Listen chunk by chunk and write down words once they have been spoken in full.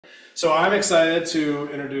So I'm excited to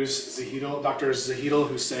introduce Dr. Zehidul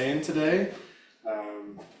Hussain today.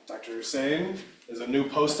 Dr. Hussain is a new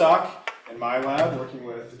postdoc in my lab, working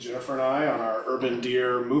with Jennifer and I on our urban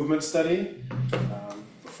deer movement study.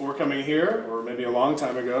 Before coming here, or maybe a long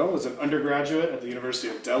time ago, was an undergraduate at the University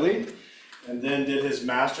of Delhi, and then did his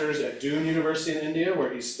master's at Doon University in India,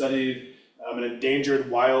 where he studied an endangered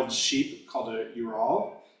wild sheep called a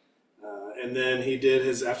ural. And then he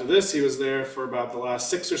did after this, he was there for about the last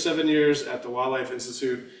 6 or 7 years at the Wildlife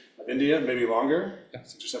Institute of India, maybe longer,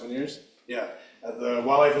 6 or 7 years. Yeah, at the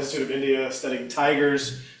Wildlife Institute of India, studying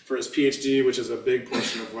tigers for his PhD, which is a big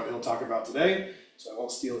portion of what he'll talk about today. So I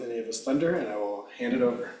won't steal any of his thunder, and I will hand it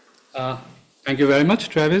over. Thank you very much,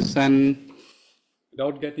 Travis. And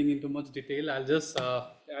without getting into much detail, I'll just,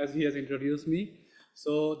 as he has introduced me.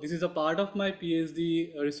 So this is a part of my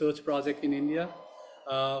PhD research project in India,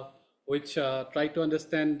 which try to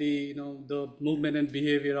understand the movement and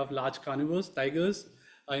behavior of large carnivores, tigers,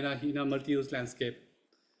 in a multi-use landscape.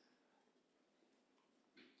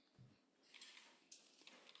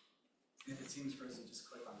 If it seems frozen, just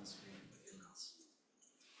click on the screen with your mouse.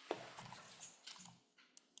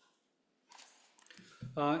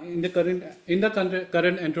 In the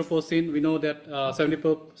current Anthropocene, we know that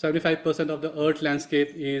 75% of the Earth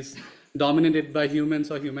landscape is dominated by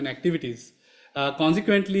humans or human activities.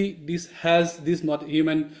 Consequently, this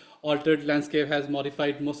human altered landscape has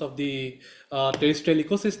modified most of the terrestrial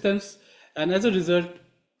ecosystems, and as a result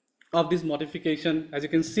of this modification, as you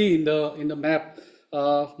can see in the map,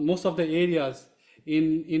 most of the areas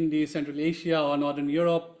in the Central Asia or Northern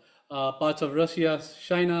Europe, parts of Russia,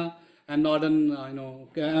 China, and northern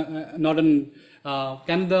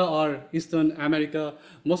Canada or Eastern America,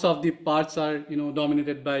 most of the parts are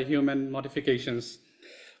dominated by human modifications.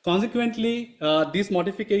 Consequently, these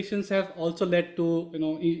modifications have also led to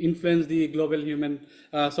influence the global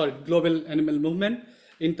animal movement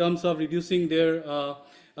in terms of reducing their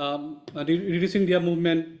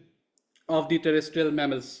movement of the terrestrial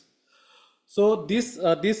mammals. So these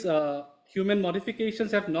human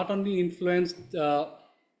modifications have not only influenced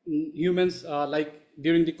humans like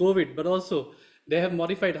during the COVID, but also they have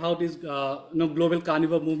modified how this global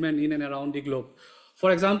carnivore movement in and around the globe.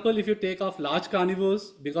 For example, if you take off large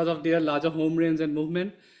carnivores, because of their larger home range and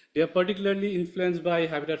movement, they are particularly influenced by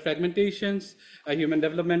habitat fragmentations, human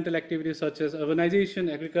developmental activities such as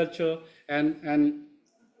urbanization, agriculture, and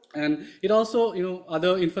it also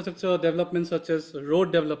other infrastructure developments such as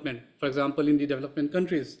road development, for example, in the development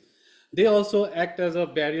countries. They also act as a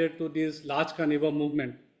barrier to this large carnivore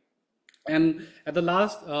movement. And at the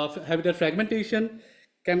last, habitat fragmentation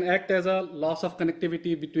can act as a loss of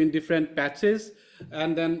connectivity between different patches,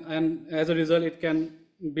 and as a result, it can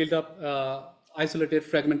build up isolated,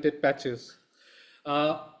 fragmented patches.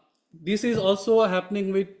 This is also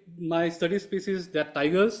happening with my study species, that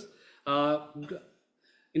tigers.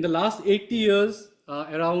 In the last 80 years,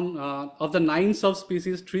 around of the 9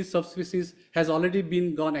 subspecies, 3 subspecies has already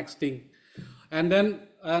been gone extinct, and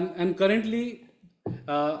currently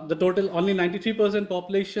the total only 93%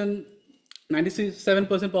 population.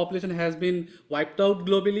 97% population has been wiped out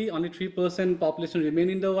globally, only 3% population remain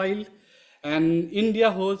in the wild, and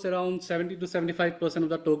India holds around 70 to 75% of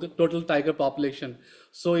the total tiger population.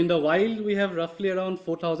 So in the wild, we have roughly around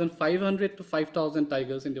 4,500 to 5,000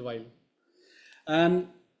 tigers in the wild. And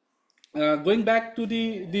going back to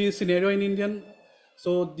the scenario in India,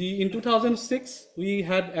 so in 2006, we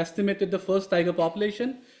had estimated the first tiger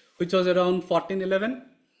population, which was around 1411,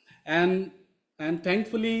 and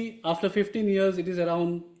thankfully, after 15 years, it is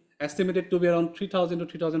estimated to be around 3,000 to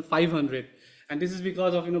 3,500. And this is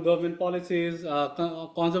because of government policies,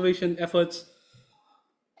 conservation efforts.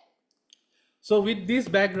 So with this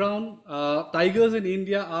background, tigers in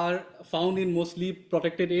India are found in mostly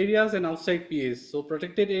protected areas and outside PAs. So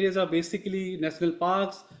protected areas are basically national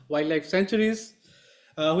parks, wildlife sanctuaries,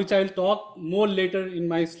 which I will talk more later in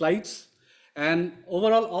my slides. And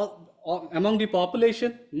overall, among the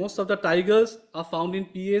population, most of the tigers are found in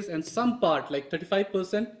PAs, and some part, like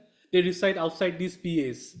 35%, they reside outside these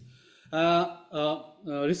PAs.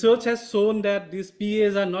 Research has shown that these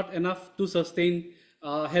PAs are not enough to sustain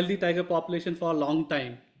healthy tiger population for a long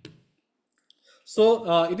time.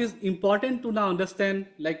 So it is important to now understand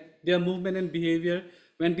their movement and behavior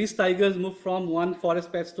when these tigers move from one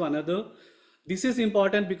forest patch to another. This is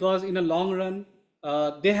important because in the long run,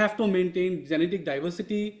 they have to maintain genetic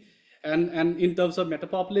diversity and in terms of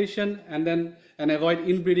metapopulation, and avoid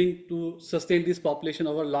inbreeding to sustain this population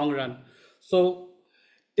over long run. So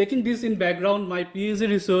taking this in background, my PhD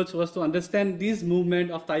research was to understand this movement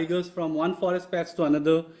of tigers from one forest patch to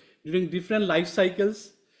another during different life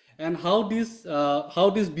cycles, and how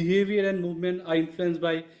this behavior and movement are influenced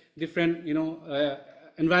by different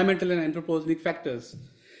environmental and anthropogenic factors.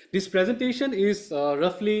 This presentation is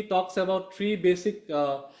roughly talks about three basic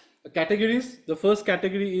categories. The first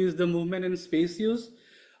category is the movement and space use.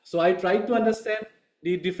 So I tried to understand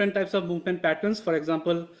the different types of movement patterns. For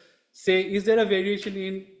example, say, is there a variation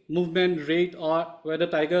in movement rate, or whether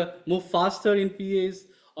tiger move faster in PAs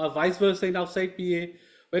or vice versa in outside PA,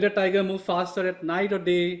 whether tiger move faster at night or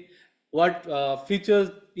day, what features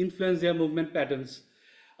influence their movement patterns.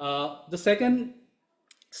 The second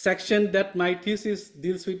section that my thesis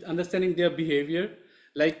deals with understanding their behavior,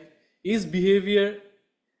 like is behavior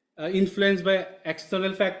influenced by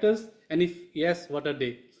external factors, and if yes, what are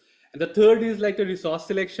they? And the third is like the resource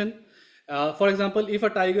selection. For example, if a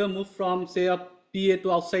tiger moves from say a PA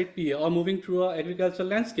to outside PA, or moving through an agricultural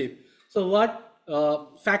landscape, so what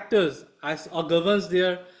factors or governs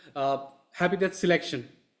their habitat selection?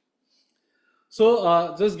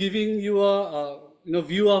 So just giving you a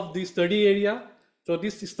view of the study area. So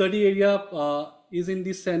this study area is in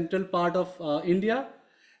the central part of India,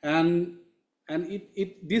 and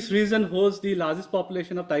this region holds the largest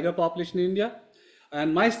population of tiger population in India.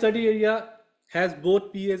 And my study area has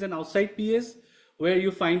both PAs and outside PAs, where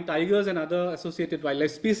you find tigers and other associated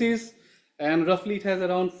wildlife species, and roughly it has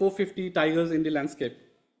around 450 tigers in the landscape.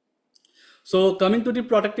 So coming to the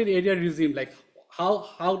protected area regime, like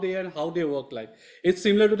how they work, like it's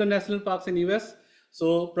similar to the national parks in US.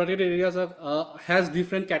 So protected areas has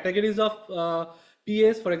different categories of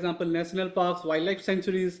PAs, for example, national parks, wildlife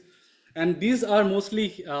sanctuaries, and these are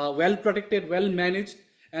mostly well protected, well managed,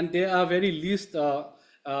 and there are very least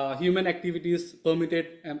human activities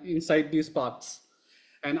permitted inside these parks.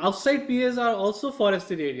 And outside PAs are also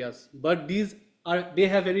forested areas, but they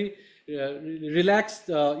have very relaxed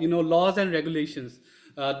laws and regulations.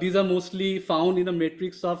 These are mostly found in a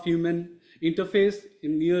matrix of human interface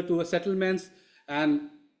in near to settlements, and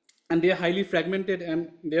they are highly fragmented,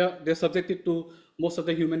 and they're subjected to most of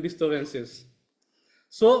the human disturbances.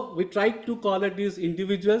 So we tried to collect these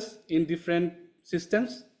individuals in different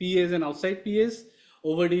systems, PAs and outside PAs,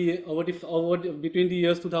 between the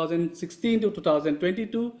years 2016 to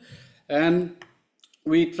 2022, and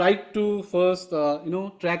we tried to first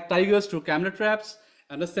track tigers through camera traps,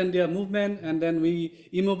 understand their movement, and then we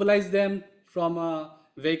immobilize them from a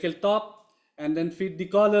vehicle top, and then feed the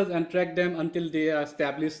collars and track them until they are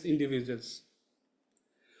established individuals.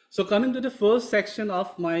 So coming to the first section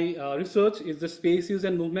of my research is the space use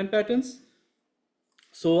and movement patterns.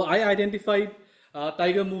 So I identified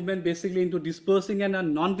tiger movement basically into dispersing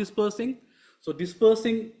and non-dispersing. So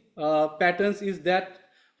dispersing patterns is that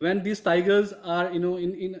when these tigers are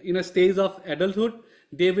in a stage of adulthood,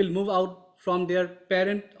 they will move out from their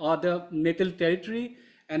parent or their natal territory,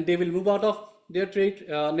 and they will move out of their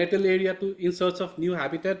natal area in search of new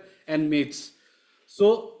habitat and mates.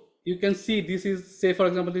 So you can see this is, say for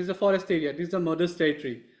example, this is a forest area, this is the mother's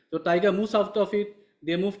territory. So tiger moves out of it,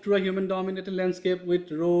 they move through a human dominated landscape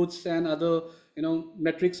with roads and other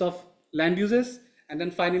metrics of land uses, and then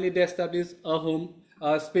finally they establish a home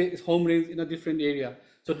range in a different area.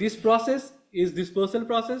 So this process is dispersal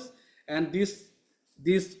process, and this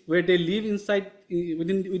where they live inside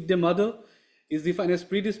with their mother is defined as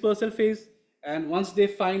pre-dispersal phase, and once they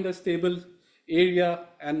find a stable area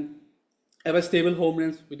and have a stable home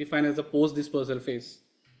range, we define as a post-dispersal phase.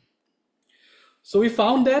 So we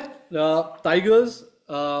found that tigers,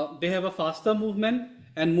 they have a faster movement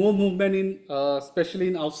and more movement in, especially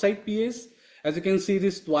in outside PAs. As you can see,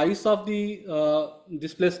 this twice of the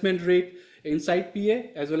displacement rate inside PA,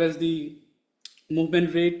 as well as the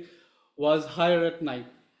movement rate was higher at night.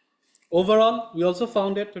 Overall, we also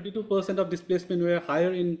found that 32% of displacement were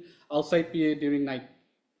higher in outside PA during night.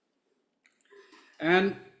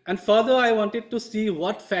 And further, I wanted to see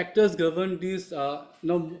what factors govern these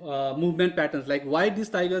movement patterns, like why these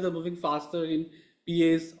tigers are moving faster in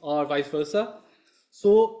PAs or vice versa.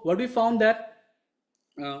 So what we found that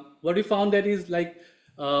is like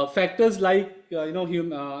factors like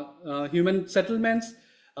human settlements,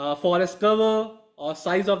 forest cover or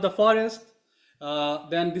size of the forest,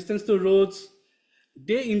 then distance to roads,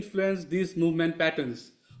 they influence these movement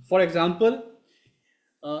patterns. For example,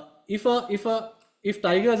 if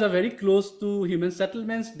tigers are very close to human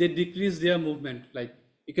settlements, they decrease their movement. Like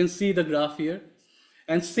you can see the graph here,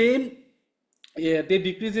 and same, they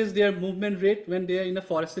decreases their movement rate when they are in a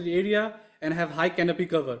forested area and have high canopy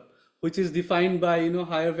cover, which is defined by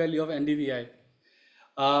higher value of NDVI.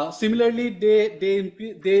 Similarly,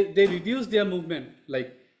 they reduce their movement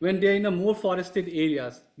like when they are in a more forested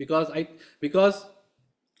areas, because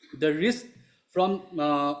the risk from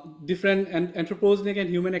different anthropogenic and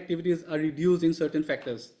human activities are reduced in certain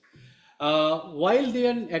factors. While they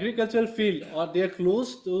are in agricultural field or they are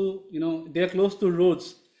close to, they are close to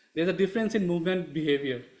roads, there's a difference in movement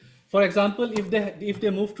behavior. For example, if they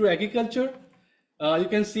move to agriculture, you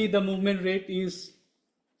can see the movement rate is,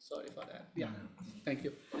 sorry for that. Yeah, thank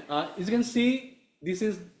you. As you can see, this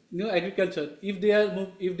is agriculture. If they are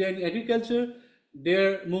in agriculture,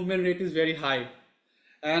 their movement rate is very high,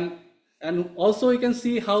 and also you can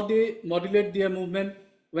see how they modulate their movement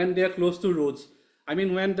when they are close to roads. I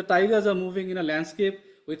mean, when the tigers are moving in a landscape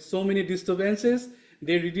with so many disturbances,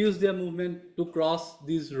 they reduce their movement to cross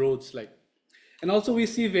these roads. And also we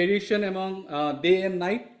see variation among day and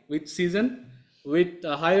night with season, with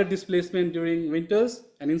higher displacement during winters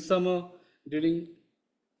and in summer during.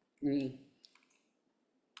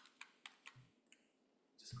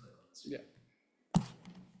 Just click on the screen. Yeah.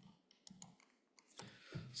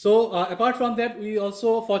 So apart from that, we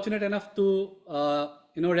also fortunate enough to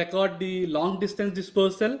record the long distance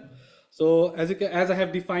dispersal. So as I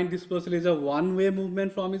have defined, dispersal is a one-way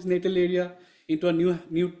movement from its natal area into a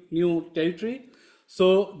new territory.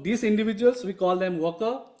 So these individuals, we call them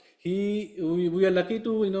worker. We are lucky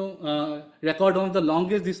to record one of the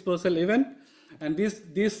longest dispersal event, and this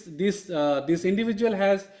individual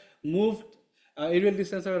has moved aerial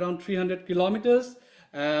distance of around 300 kilometers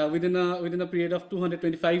within a period of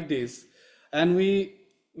 225 days, and we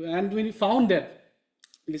found that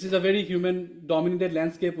this is a very human dominated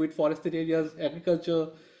landscape with forested areas, agriculture,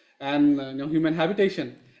 and human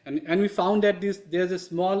habitation, and we found that there's a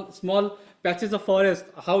small patches of forest,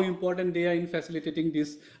 how important they are in facilitating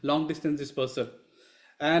this long distance dispersal.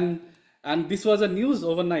 And this was a news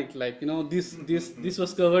overnight, this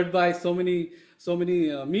was covered by so many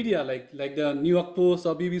media, like the New York Post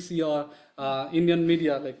or BBC or Indian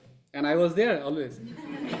media, and I was there always.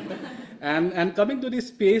 And coming to the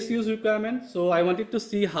space use requirement, so I wanted to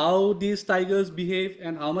see how these tigers behave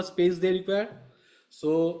and how much space they require.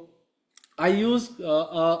 So I used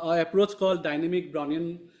an approach called dynamic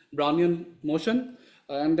Brownian motion,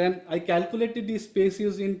 and then I calculated the space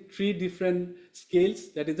use in 3 different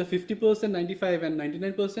scales, that is the 50%, 95, and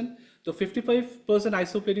 99%. So 55%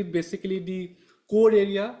 isolated basically the core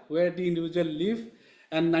area where the individual live,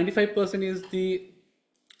 and 95% is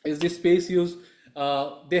the space use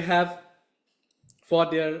they have for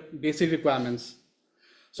their basic requirements.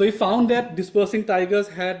 So we found that dispersing tigers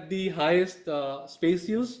had the highest space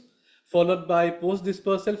use, followed by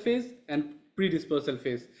post-dispersal phase and pre-dispersal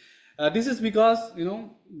phase. This is because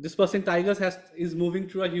dispersing tigers is moving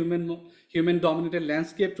through a human-dominated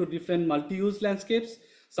landscape through different multi-use landscapes.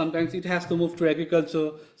 Sometimes it has to move to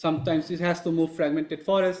agriculture, sometimes it has to move fragmented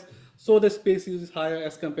forests. So the space use is higher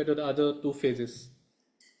as compared to the other 2 phases.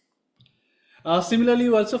 Similarly,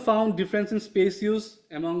 we also found difference in space use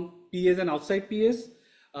among PAs and outside PAs.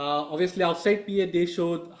 Obviously, outside PA they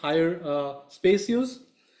showed higher space use.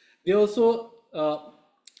 They also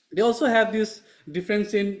have this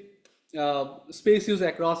difference in space use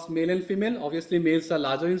across male and female. Obviously, males are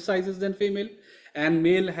larger in sizes than female, and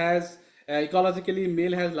male has ecologically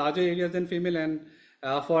male has larger areas than female, and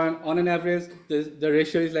on an average the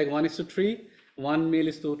ratio is like 1:3, 1 male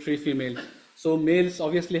is to 3 female. So males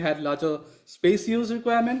obviously had larger space use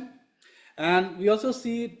requirement, and we also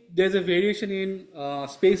see there's a variation in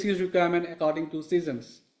space use requirement according to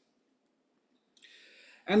seasons.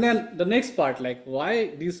 And then the next part,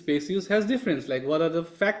 why these space use has difference, what are the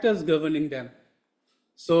factors governing them.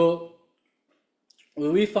 So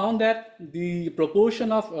we found that the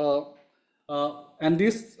proportion of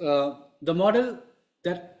the model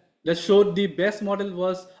that showed the best model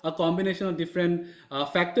was a combination of different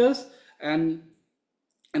factors, and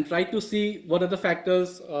tried to see what are the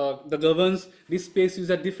factors that governs this space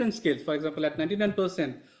use at different scales, for example at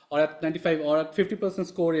 99% or at 95 or at 50%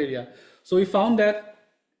 score area. So we found that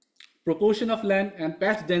proportion of land and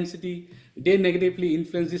patch density, they negatively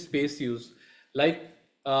influence the space use.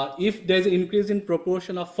 If there's an increase in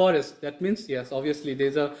proportion of forest, that means yes, obviously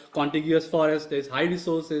there's a contiguous forest, there's high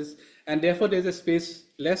resources, and therefore there's a space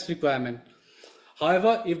less requirement.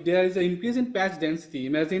 However, if there is an increase in patch density,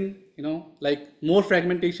 imagine more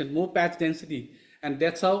fragmentation, more patch density, and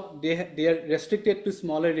that's how they are restricted to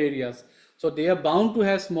smaller areas. So they are bound to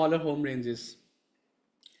have smaller home ranges.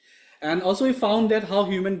 And also we found that how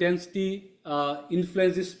human density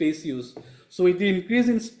influences space use. So with the increase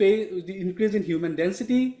in human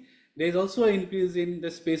density, there is also an increase in the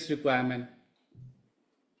space requirement.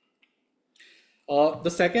 The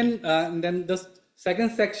second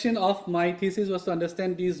section of my thesis was to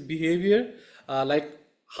understand these behavior,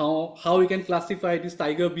 how we can classify these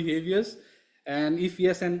tiger behaviors, And if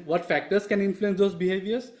yes, and what factors can influence those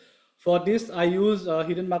behaviors? For this, I use a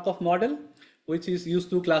hidden Markov model, which is used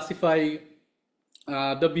to classify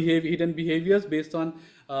hidden behaviors based on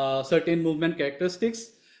certain movement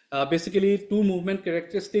characteristics. Basically, two movement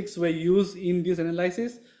characteristics were used in this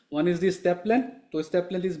analysis. One is the step length. So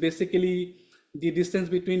step length is basically the distance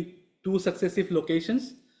between two successive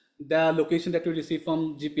locations, the location that we receive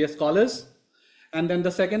from GPS collars. And then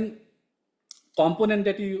the second component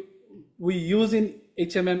that we use in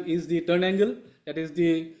HMM is the turn angle, that is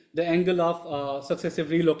the angle of successive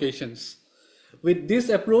relocations. With this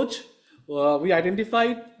approach, we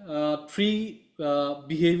identified three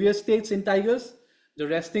behavior states in tigers: the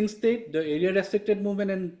resting state, the area restricted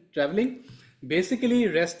movement, and traveling. Basically,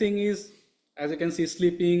 resting is, as you can see,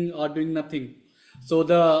 sleeping or doing nothing. So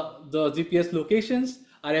the GPS locations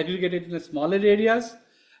are aggregated in smaller areas.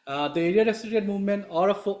 The area restricted movement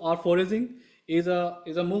or foraging is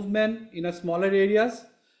a movement in a smaller areas,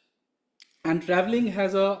 and traveling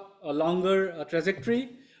has a longer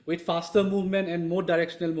trajectory with faster movement and more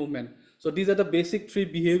directional movement. So these are the basic three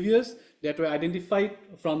behaviors that were identified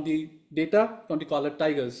from the data from the collared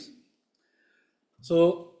tigers.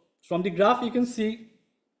 So from the graph, you can see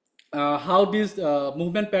how these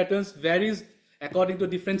movement patterns varies according to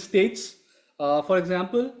different states. For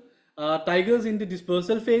example, tigers in the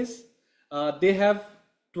dispersal phase, they have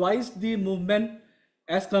twice the movement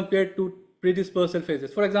as compared to pre-dispersal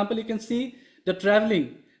phases. For example, you can see the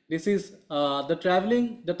traveling. This is the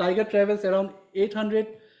traveling. The tiger travels around 800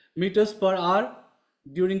 meters per hour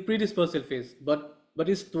during pre-dispersal phase, but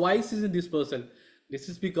it's twice in dispersal. This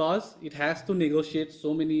is because it has to negotiate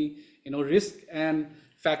so many risk and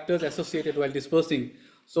factors associated while dispersing.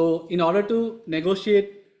 So in order to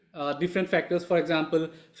negotiate different factors, for example,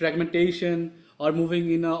 fragmentation or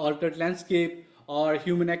moving in an altered landscape or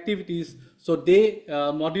human activities, so they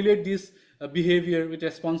modulate this behavior with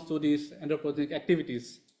response to these anthropogenic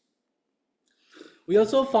activities. We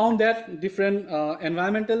also found that different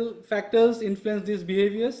environmental factors influence these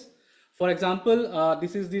behaviors. For example,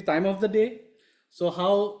 this is the time of the day. So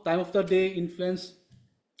how time of the day influence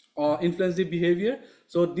the behavior.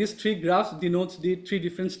 So these three graphs denotes the three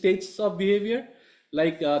different states of behavior.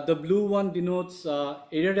 Like the blue one denotes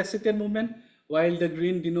area restricted movement, while the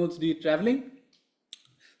green denotes the traveling.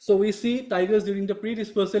 So we see tigers during the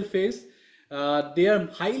pre-dispersal phase, they are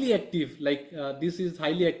highly active. Like this is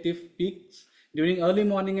highly active peaks during early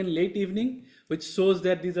morning and late evening, which shows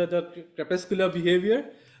that these are the crepuscular behavior,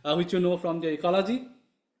 which you know from the ecology.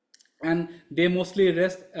 And they mostly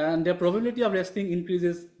rest, and their probability of resting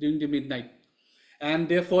increases during the midnight. And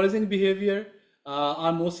their foraging behavior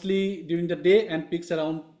are mostly during the day and peaks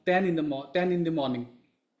around 10 in the morning.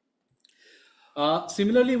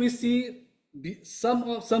 Similarly, we see some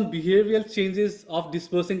behavioral changes of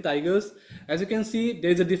dispersing tigers. As you can see, there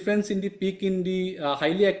is a difference in the peak in the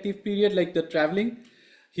highly active period, like the traveling.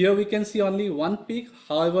 Here we can see only one peak.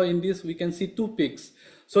 However, in this we can see two peaks.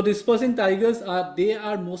 So dispersing tigers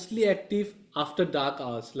are mostly active after dark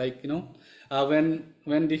hours, like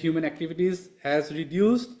when the human activities has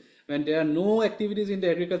reduced, when there are no activities in the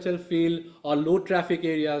agricultural field or low traffic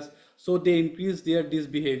areas, so they increase this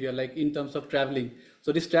behavior, like in terms of traveling.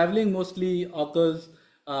 So this traveling mostly occurs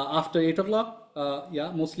after 8 o'clock,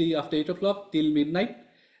 mostly after 8 o'clock till midnight,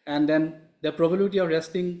 and then the probability of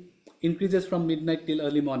resting increases from midnight till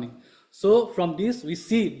early morning. So from this we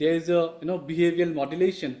see there is a behavioral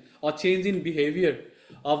modulation or change in behavior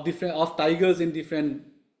of tigers in different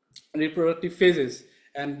reproductive phases,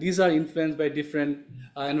 and these are influenced by different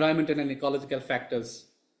environmental and ecological factors.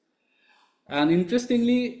 And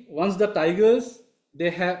interestingly, once the tigers they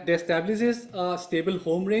establishes a stable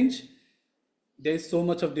home range, there is so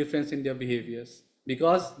much of difference in their behaviors,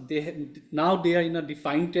 because now they are in a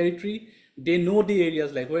defined territory. They know the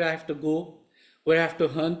areas, like where I have to go, where I have to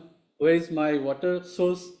hunt, where is my water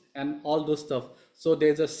source, and all those stuff. So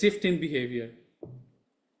there's a shift in behavior.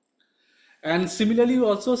 And similarly, you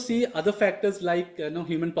also see other factors like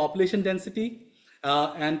human population density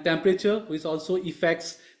and temperature, which also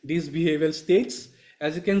affects these behavioral states.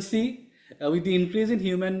 As you can see, with the increase in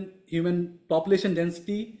human population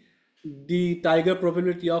density, the tiger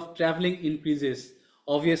probability of traveling increases.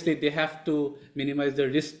 Obviously, they have to minimize the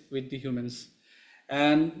risk with the humans.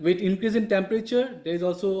 And with increase in temperature, there is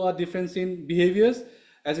also a difference in behaviors.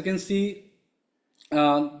 As you can see,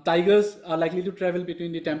 tigers are likely to travel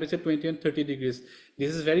between the temperature 20 and 30 degrees.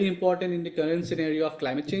 This is very important in the current scenario of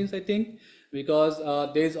climate change, I think, because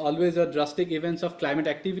there is always a drastic events of climate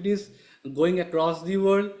activities going across the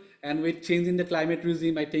world, and with change in the climate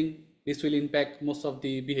regime, I think this will impact most of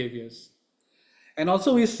the behaviors. And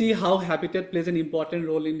also we see how habitat plays an important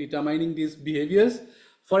role in determining these behaviors.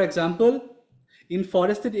 For example, in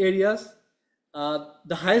forested areas,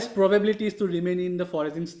 the highest probability is to remain in the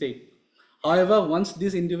foraging state. However, once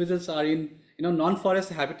these individuals are in non-forest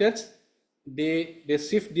habitats, they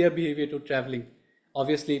shift their behavior to traveling,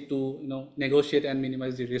 obviously to negotiate and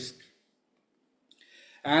minimize the risk.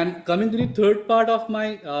 And coming to the third part of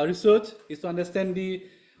my research is to understand the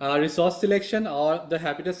resource selection or the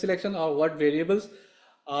habitat selection, or what variables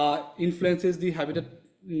influences the habitat,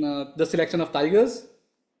 the selection of tigers.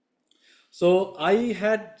 So I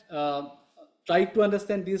had tried to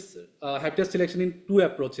understand this habitat selection in two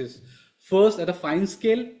approaches. First, at a fine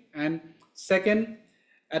scale, and second,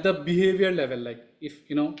 at a behavior level, like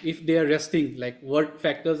if they are resting, like what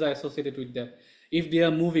factors are associated with that. If they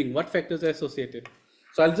are moving, what factors are associated.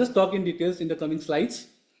 So I'll just talk in details in the coming slides.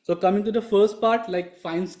 So coming to the first part, like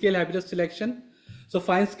fine scale habitat selection. So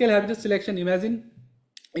fine scale habitat selection, imagine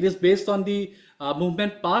it is based on the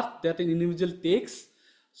movement path that an individual takes.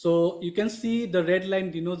 So you can see the red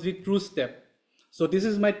line denotes the true step. So this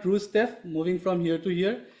is my true step moving from here to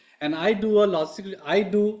here, and I do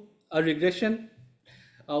a regression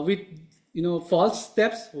with false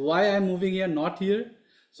steps. Why I'm moving here, not here.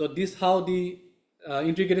 So this how the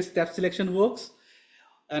integrated step selection works.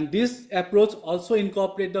 And this approach also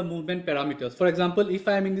incorporates the movement parameters. For example, if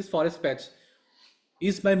I am in this forest patch,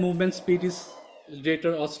 is my movement speed is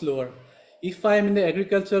greater or slower? If I am in the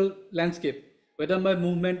agricultural landscape, whether my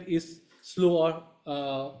movement is slow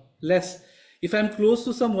or less? If I'm close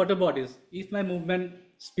to some water bodies, if my movement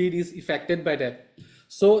speed is affected by that.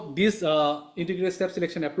 So this integrated step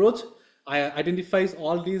selection approach identifies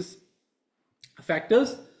all these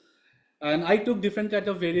factors. And I took different kind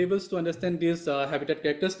of variables to understand these habitat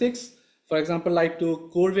characteristics. For example, I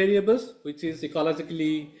took core variables, which is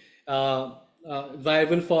ecologically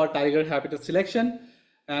viable for tiger habitat selection,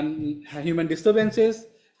 and human disturbances,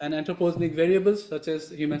 and anthropogenic variables such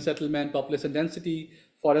as human settlement, population density,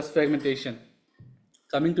 forest fragmentation.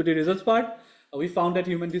 Coming to the results part, we found that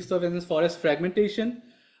human disturbances, forest fragmentation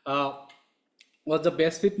was the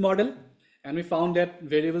best fit model. And we found that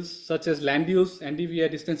variables such as land use, NDVI,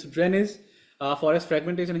 distance to drainage, forest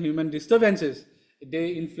fragmentation, and human disturbances, they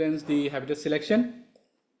influence the habitat selection.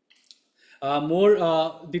 More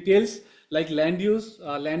details like land use,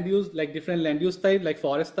 like different land use type, like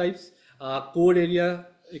forest types, core area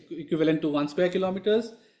equivalent to 1 square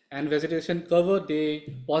kilometers, and vegetation cover,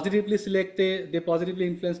 they positively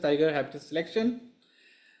influence tiger habitat selection.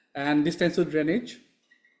 And distance to drainage,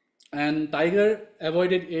 and tiger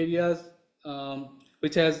avoided areas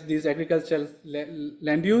which has these agricultural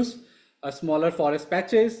land use, smaller forest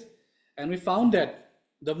patches. And we found that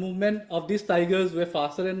the movement of these tigers were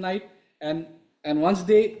faster at night, and once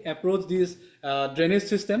they approach this drainage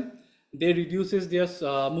system, they reduces their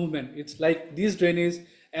movement. It's like these drainage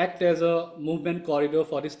act as a movement corridor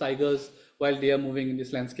for these tigers while they are moving in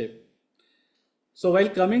this landscape. So while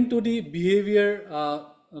coming to the behavior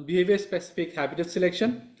specific habitat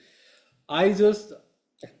selection, I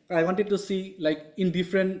wanted to see, like, in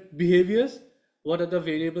different behaviors, what are the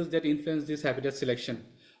variables that influence this habitat selection.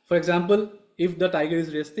 For example, if the tiger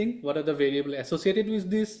is resting, what are the variables associated with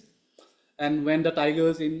this? And when the tiger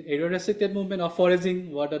is in area restricted movement or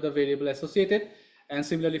foraging, what are the variables associated? And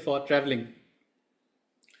similarly for traveling.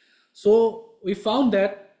 So we found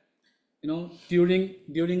that during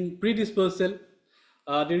predispersal,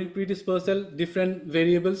 different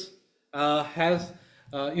variables has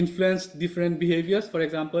influenced different behaviors. For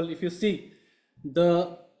example, if you see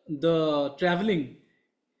the traveling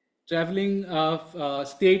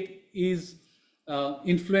state is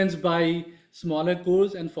influenced by smaller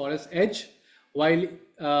cores and forest edge, while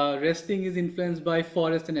resting is influenced by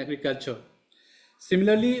forest and agriculture.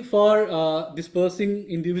 Similarly, for dispersing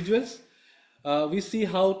individuals, we see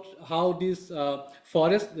how these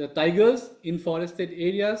tigers in forested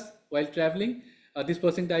areas while traveling,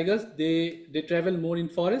 dispersing tigers, they travel more in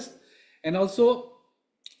forest, and also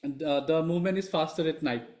the movement is faster at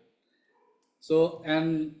night. So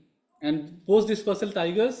and post dispersal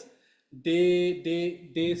tigers,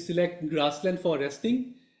 they select grassland for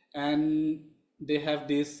resting, and they have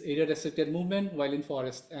this area restricted movement while in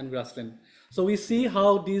forest and grassland. So we see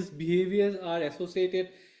how these behaviors are associated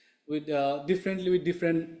with differently with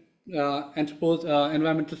different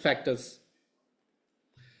environmental factors.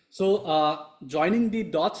 So joining the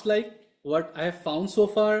dots, like what I have found so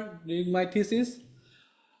far during my thesis,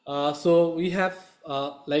 so we have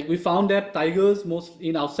we found that tigers most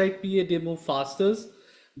in outside PA, they move faster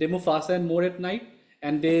and more at night,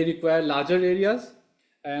 and they require larger areas,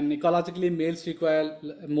 and ecologically males require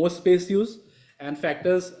more space use, and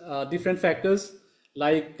different factors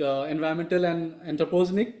like environmental and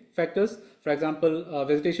anthropogenic factors. For example,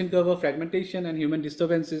 vegetation cover, fragmentation, and human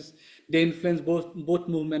disturbances, they influence both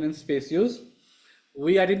movement and space use.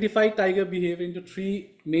 We identified tiger behavior into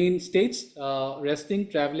three main states: resting,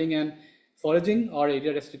 traveling, and foraging or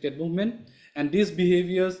area restricted movement. And these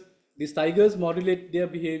tigers modulate their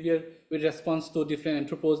behavior with response to different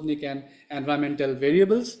anthropogenic and environmental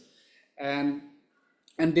variables. And,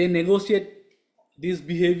 and they negotiate these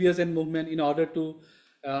behaviors and movement in order to,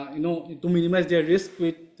 to minimize their risk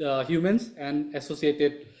with humans and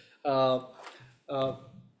associated uh, uh,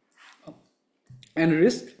 and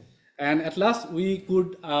risk. And at last, we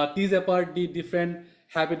could tease apart the different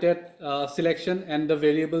habitat selection and the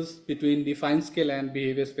variables between the fine scale and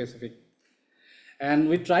behavior specific. And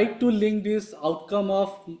we tried to link this outcome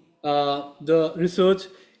of the research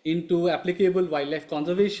into applicable wildlife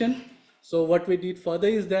conservation. So what we did further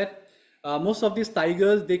is that most of these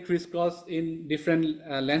tigers, they crisscross in different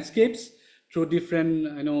landscapes through different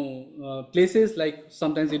places. Like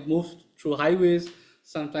sometimes it moves through highways,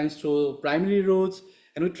 sometimes through primary roads,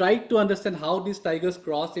 and we tried to understand how these tigers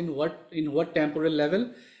cross in what temporal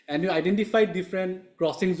level, and we identified different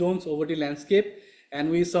crossing zones over the landscape. And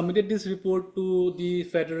we submitted this report to the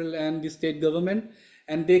federal and the state government,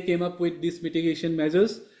 and they came up with these mitigation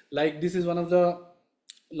measures. Like this is one of the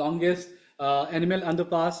longest animal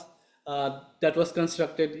underpass that was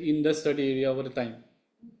constructed in the study area over the time.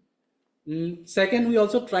 Second, we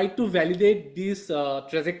also tried to validate these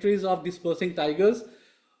trajectories of dispersing tigers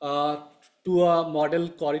to model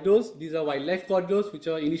corridors. These are wildlife corridors, which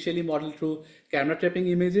are initially modeled through camera trapping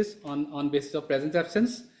images on basis of presence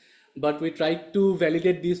absence. But we tried to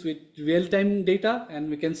validate this with real-time data, and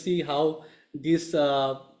we can see how this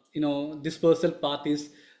dispersal path is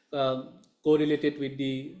correlated with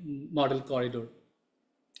the model corridor.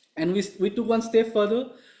 And we took one step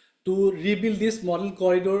further to rebuild this model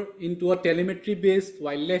corridor into a telemetry-based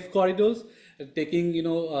wildlife corridors, taking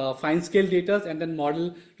fine scale data and then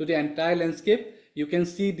model to the entire landscape. You can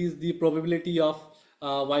see the probability of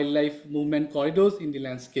wildlife movement corridors in the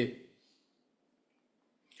landscape.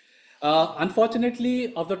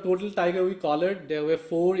 Unfortunately, of the total tiger we collared, there were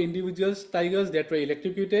 4 individual tigers that were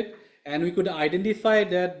electrocuted, and we could identify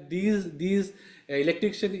that these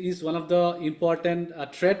electrocution is one of the important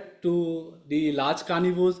threat to the large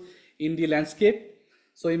carnivores in the landscape.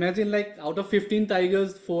 So imagine, like, out of 15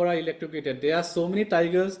 tigers, 4 are electrocuted. There are so many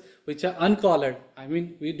tigers which are uncollared. I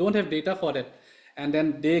mean, we don't have data for that, and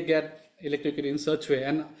then they get electrocuted in such way.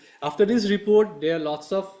 And after this report, there are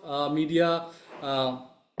lots of media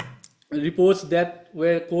reports that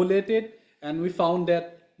were collated, and we found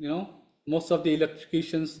that most of the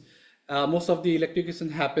electrocution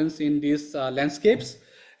happens in these landscapes.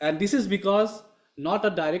 And this is because not a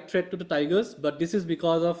direct threat to the tigers, but this is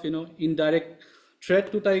because of indirect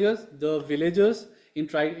threat to tigers. The villagers,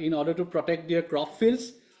 in order to protect their crop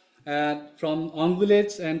fields from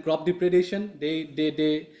ungulates and crop depredation, they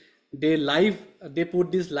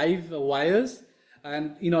put these live wires,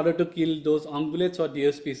 and in order to kill those ungulates or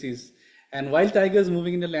deer species. And wild tigers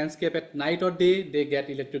moving in the landscape at night or day, they get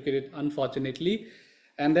electrocuted, unfortunately.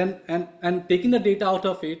 And then, and taking the data out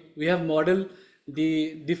of it, we have modeled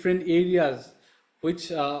the different areas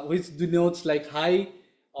which denotes like high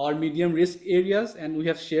or medium risk areas, and we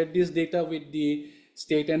have shared this data with the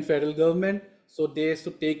state and federal government. So they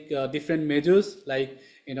should take different measures like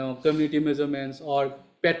community measurements or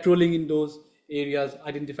patrolling in those areas,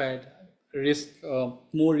 identified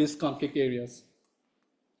more risk conflict areas.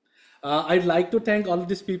 I'd like to thank all of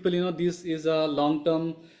these people. This is a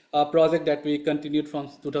long-term project that we continued from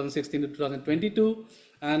 2016 to 2022.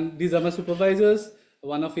 And these are my supervisors.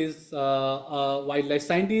 One of is a wildlife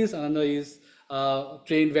scientist, another is a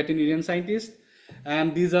trained veterinarian scientist.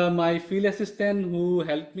 And these are my field assistants who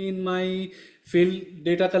helped me in my field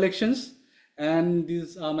data collections. And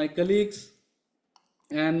these are my colleagues.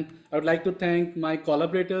 And I would like to thank my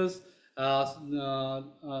collaborators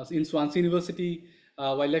in Swansea University,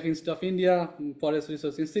 Wildlife Institute of India, Forest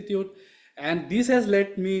Research Institute. And this has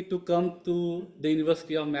led me to come to the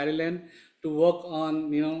University of Maryland to work on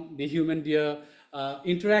the human-deer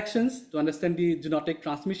interactions, to understand the zoonotic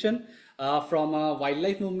transmission from a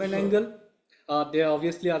wildlife movement angle. There are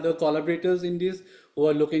obviously other collaborators in this who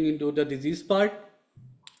are looking into the disease part,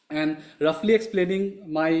 and roughly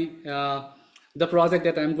explaining my the project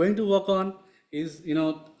that I'm going to work on is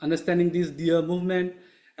understanding this deer movement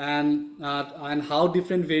and how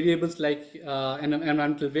different variables like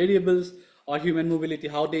environmental variables or human mobility,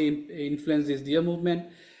 how they influence this deer movement,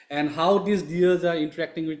 and how these deers are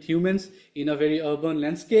interacting with humans in a very urban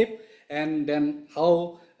landscape, and then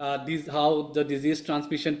how the disease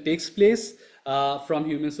transmission takes place from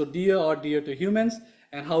humans, so deer or dear to humans,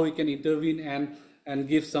 and how we can intervene and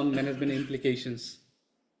give some management implications.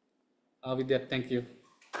 With that, thank you.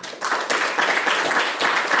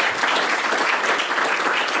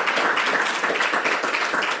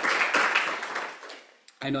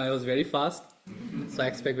 I know I was very fast, so I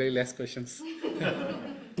expect very less questions.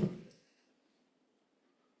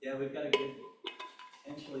 Yeah, we've got a good,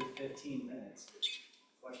 potentially 15 minutes of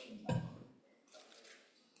questions.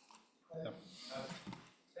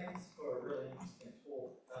 Thanks for a really interesting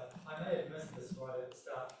talk. I may have missed this right at the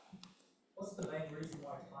start. What's the main reason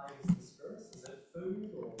why tigers disperse? Is it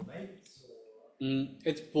food or mates or?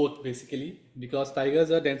 It's both basically, because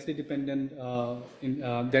tigers are density dependent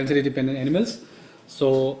density dependent animals,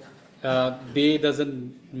 so they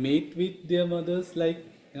doesn't mate with their mothers, like,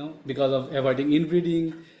 because of avoiding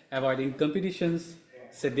inbreeding, avoiding competitions.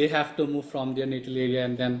 So they have to move from their natal area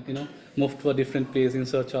and then move to a different place in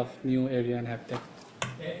search of new area and habitat.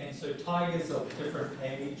 And so tigers of different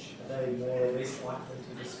age, are they more or less likely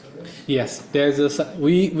to disperse? Yes, there's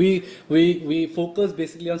we focus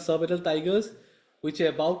basically on subadult tigers, which are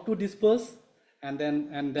about to disperse, and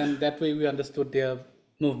then that way we understood their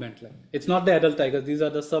movement. Like, it's not the adult tigers; these are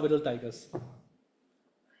the subadult tigers.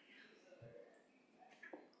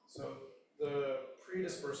 So the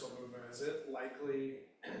pre-dispersal movement, is it likely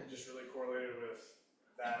just really correlated with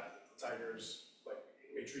that tiger's like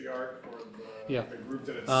matriarch or the group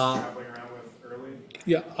that it's traveling around with early?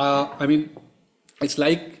 Yeah, I mean, it's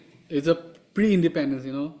a pre-independence,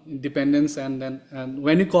 independence, and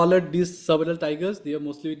when you collar these subadult tigers, they are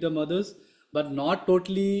mostly with their mothers, but not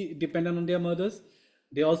totally dependent on their mothers.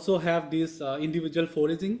 They also have these individual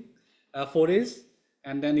forays,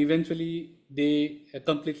 and then eventually they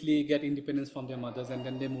completely get independence from their mothers, and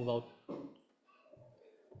then they move out. That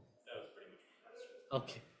was pretty much.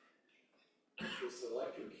 Okay. This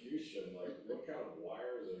electrocution, like, what kind of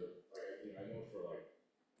wires are, like, I know for like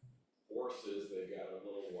horses, they've got a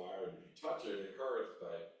little wire, if you touch it, it hurts,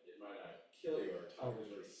 but it might not kill you. Are tigers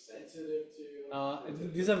very sensitive to?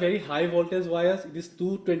 These are very high voltage wires. It is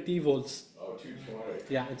 220 volts. Oh,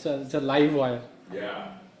 220. Yeah, it's a live wire.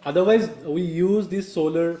 Yeah. Otherwise, we use these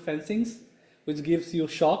solar fencings, which gives you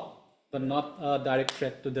shock, but not a direct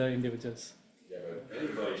threat to the individuals. Yeah, but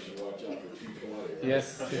anybody should watch out for 220. Right?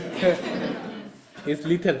 Yes. It's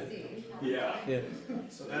lethal. Yeah. Yeah.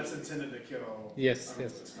 So that's intended to kill. Yes,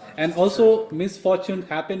 yes. And also, misfortune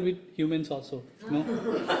happen with humans also. No?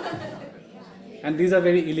 And these are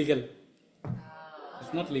very illegal.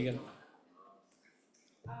 It's not legal.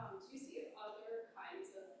 Do you see other kinds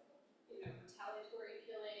of, retaliatory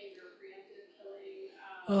killing or preemptive killing?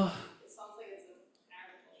 It sounds like it's an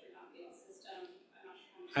agriculture, not being a system. I'm not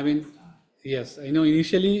sure. I mean, yes,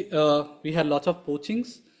 initially we had lots of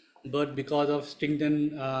poachings, but because of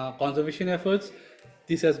stringent conservation efforts,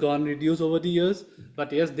 this has gone reduced over the years.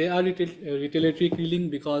 But yes, they are retaliatory killing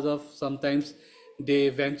because of sometimes they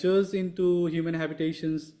ventures into human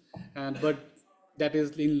habitations, but that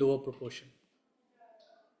is in lower proportion.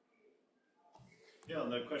 Yeah,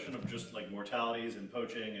 and the question of just like mortalities and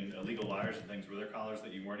poaching and illegal wires and things, were there collars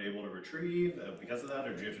that you weren't able to retrieve because of that,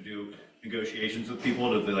 or did you have to do negotiations with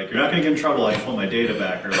people to be like, you're not going to get in trouble, I just want my data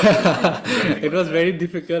back? Or like, it was very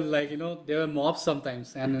difficult, like, there were mobs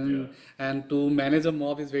sometimes, and to manage a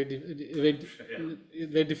mob is very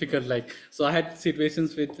difficult. Like, so I had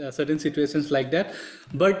situations with certain situations like that.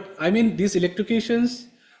 But I mean, these electrocutions,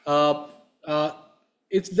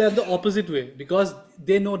 it's the opposite way, because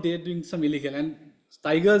they know they're doing some illegal, and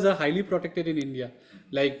tigers are highly protected in India.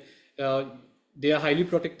 Like, they are highly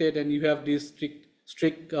protected, and you have these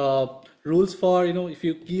strict rules for, if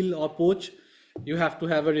you kill or poach, you have to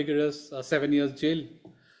have a rigorous 7 years jail.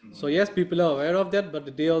 Mm-hmm. So yes, people are aware of that,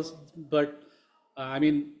 but I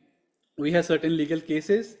mean, we have certain legal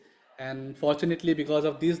cases, and fortunately, because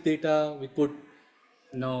of this data, we could,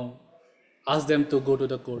 ask them to go to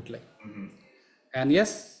the court, like. Mm-hmm. And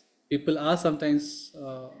yes, people are sometimes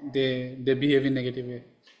they behave in negative way.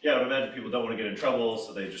 Yeah, I would imagine people don't want to get in trouble,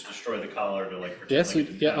 so they just destroy the collar to like. Yes,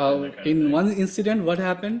 in one incident, what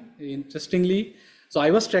happened? Interestingly, so I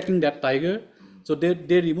was tracking that tiger. Mm-hmm. So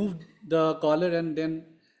they removed the collar, and then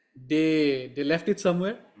they left it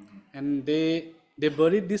somewhere, mm-hmm. and they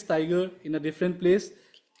buried this tiger in a different place,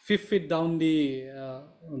 5 feet down the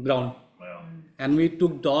ground. Wow. And we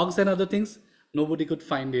took dogs and other things. Nobody could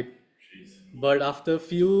find it. Jeez. But after a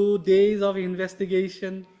few days of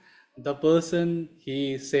investigation, the person,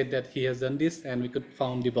 he said that he has done this, and we could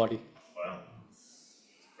found the body. Wow.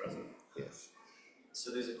 Impressive. Yes.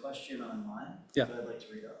 So there's a question online Yeah. that I'd like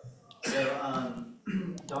to read out. So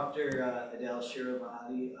Dr. Adele Shira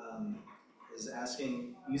Mahadi is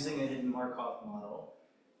asking, using a hidden Markov model,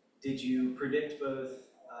 did you predict both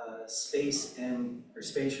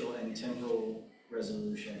spatial and temporal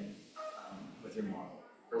resolution with your model?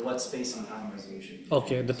 Or what space and time resolution?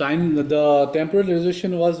 Okay, the temporal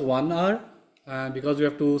resolution was 1 hour, because we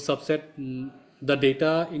have to subset the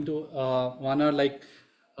data into 1 hour. Like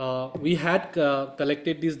we had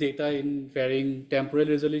collected this data in varying temporal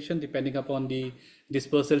resolution depending upon the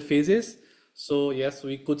dispersal phases. So yes,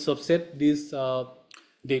 we could subset this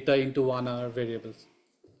data into 1 hour variables.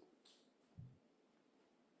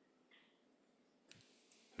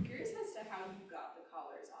 I'm curious as to how you got the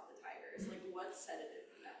collars on the tigers, like what sedative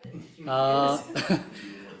method?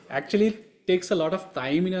 Actually, it takes a lot of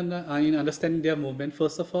time in understanding their movement,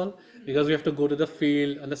 first of all, because we have to go to the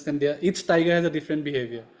field, understand each tiger has a different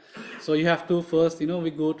behavior. So you have to first,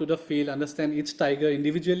 we go to the field, understand each tiger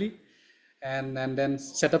individually, and then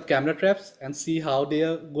set up camera traps and see how they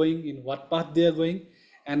are going, in what path they are going,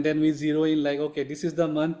 and then we zero in like, okay, this is the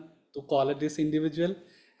month to collar this individual,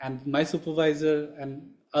 and my supervisor and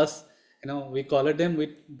us, we collar them with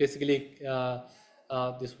basically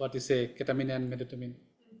this, what you say, ketamine and methamphetamine.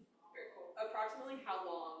 Very cool. Approximately how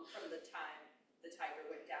long from the time the tiger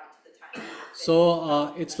went down to the time?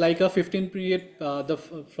 So it's like a 15 period,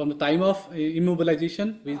 from the time of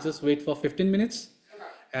immobilization, we just wait for 15 minutes. Okay.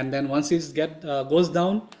 And then once it goes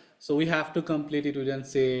down, so we have to complete it within,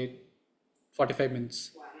 say, 45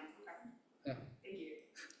 minutes. Wow. Okay. Yeah. Thank you.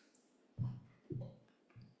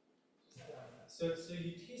 So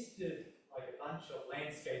you tested like a bunch of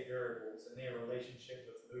landscape variables and their relationship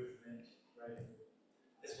with movement, right,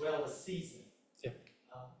 as well as season. Yeah.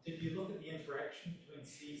 Did you look at the interaction between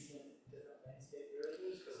season and different landscape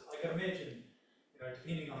variables? Because I can imagine,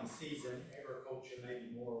 depending on the season, agriculture may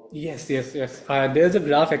be more. Yes. There's a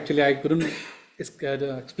graph, actually, I couldn't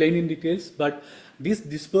explain in details, but this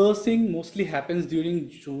dispersing mostly happens during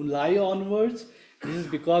July onwards. This is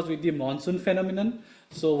because with the monsoon phenomenon.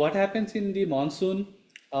 So what happens in the monsoon?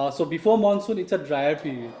 So before monsoon, it's a drier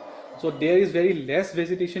period. So there is very less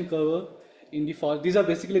vegetation cover in the forest. These are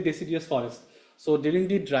basically deciduous forests. So during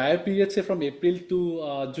the drier period, say from April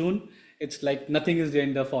to June, it's like nothing is there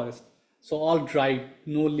in the forest. So all dry,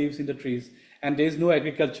 no leaves in the trees, and there is no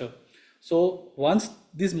agriculture. So once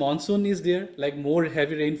this monsoon is there, like more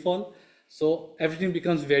heavy rainfall, so everything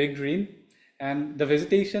becomes very green, and the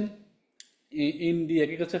vegetation in the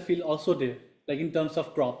agriculture field also there, like in terms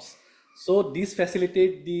of crops. So these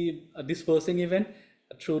facilitate the dispersing event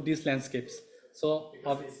through these landscapes. So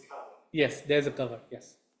Because there's cover. yes, there's a cover.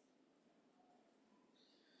 Yes.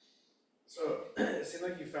 So it seemed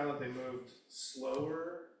like you found that they moved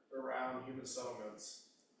slower around human settlements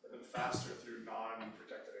and then faster through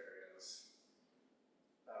non-protected areas.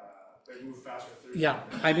 They move faster through. Yeah,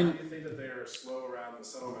 I mean, How do you think that they are slow around the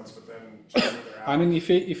settlements, but then further out? I mean, if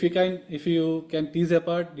you can tease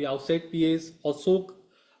apart the outside PAs also,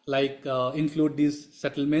 like include these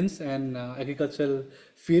settlements and agricultural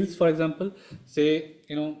fields, for example. Say,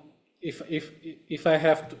 if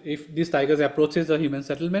these tigers approaches a human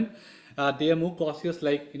settlement, they are more cautious,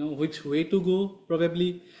 like which way to go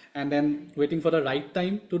probably, and then waiting for the right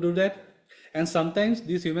time to do that. And sometimes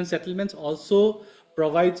these human settlements also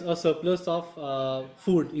provides a surplus of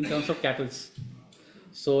food in terms of cattle.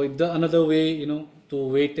 So it's another way, to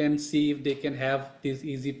wait and see if they can have these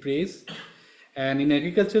easy preys. And in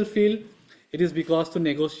agricultural field, it is because to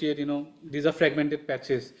negotiate, these are fragmented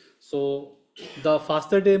patches. So the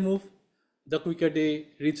faster they move, the quicker they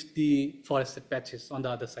reach the forested patches on the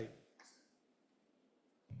other side.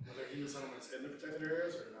 Are there human settlements in the protected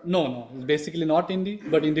areas or not? No, it's basically not in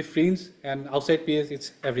but in the fringe and outside PAs,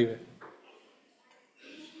 it's everywhere.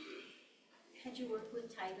 Had you worked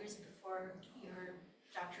with tigers before your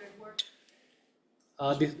doctorate work?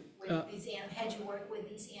 Had you worked with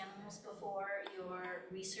these animals before your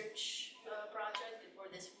research project, before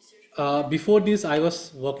this research project? Before this, I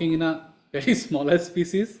was working in a very smaller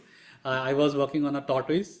species. I was working on a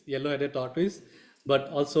tortoise, yellow-headed tortoise, but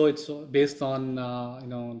also it's based on,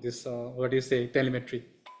 this, telemetry.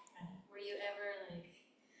 Were you ever like,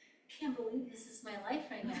 can't believe this is my life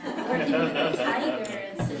right now, working with a tiger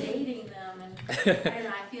and sedating them, and I don't know,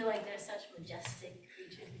 I feel like they're such majestic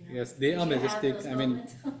creatures. Yes, they are Did you have majestic. those I mean,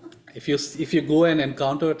 moments? if you go and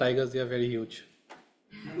encounter tigers, they are very huge.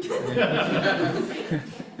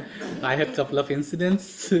 I had a couple of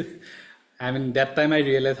incidents. I mean, that time I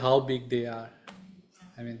realized how big they are.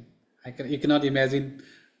 I mean, you cannot imagine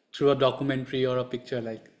through a documentary or a picture,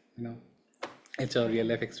 like, it's a real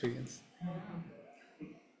life experience.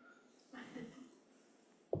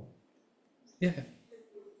 Yeah.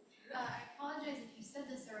 I apologize if you said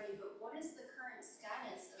this already, but what is the current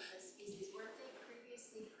status of the species? Where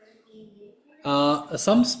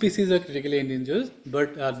Some species are critically endangered,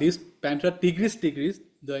 but these Panthera tigris,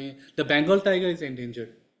 the Bengal tiger is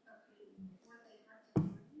endangered.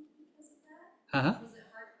 Uh-huh.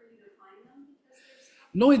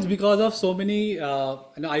 No, it's because of so many,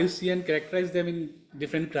 IUCN characterize them in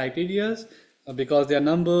different criterias because their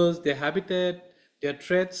numbers, their habitat, their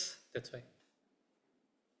threats. That's why. It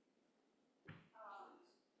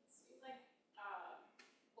seems like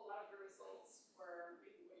a lot of the results were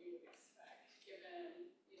maybe what you would expect,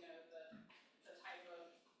 given the type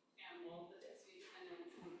of animal, the density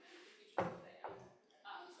dependence, and the features of the animal. So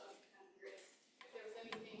I'm kind of curious if there was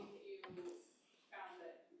anything that you found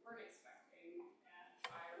that you weren't expecting, and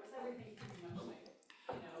why, or was everything pretty much like.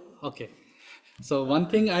 Okay. So one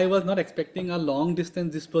thing I was not expecting a long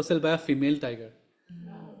distance dispersal by a female tiger.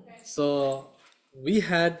 So we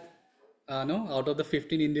had, no, out of the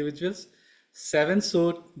 15 individuals, 7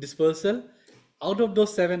 showed dispersal. Out of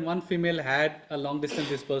those 7, one female had a long distance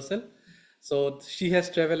dispersal. So she has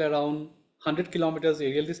traveled around 100 kilometers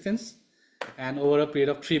aerial distance and over a period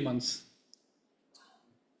of 3 months.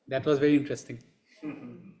 That was very interesting. Do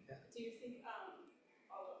you think,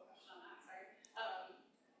 follow-up question on that, sorry.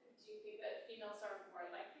 Do you think that females are more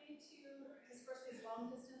likely to disperse these long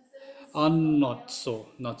distances? Not so.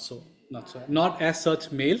 Not as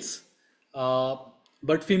such males,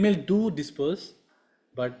 but female do disperse,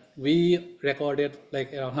 but we recorded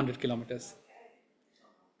like around 100 kilometers.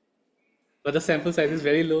 But the sample size is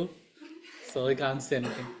very low, so we can't say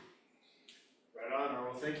anything. Right on,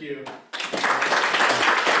 well, thank you.